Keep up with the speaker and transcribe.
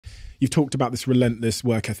you've talked about this relentless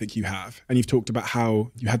work ethic you have, and you've talked about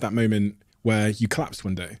how you had that moment where you collapsed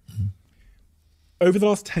one day. Mm-hmm. Over the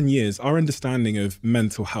last 10 years, our understanding of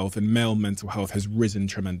mental health and male mental health has risen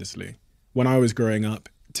tremendously. When I was growing up,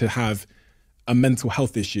 to have a mental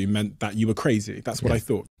health issue meant that you were crazy. That's what I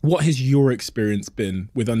thought. What has your experience been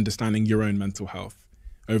with understanding your own mental health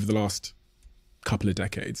over the last couple of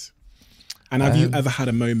decades? And have you ever had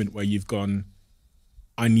a moment where you've gone,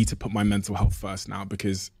 I need to put my mental health first now,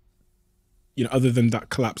 because, you know, other than that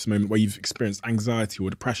collapse moment where you've experienced anxiety or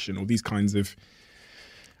depression or these kinds of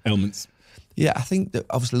ailments? Yeah, I think that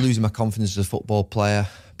obviously losing my confidence as a football player,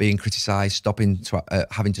 being criticised,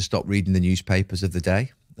 having to stop reading the newspapers of the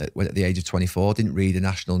day at the age of 24, didn't read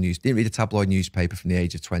a tabloid newspaper from the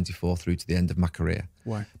age of 24 through to the end of my career.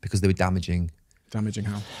 Why? Because they were damaging. Damaging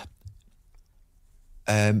how?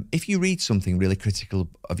 If you read something really critical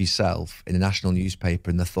of yourself in a national newspaper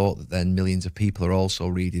and the thought that then millions of people are also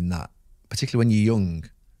reading that, particularly when you're young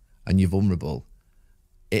and you're vulnerable,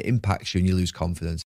 it impacts you and you lose confidence.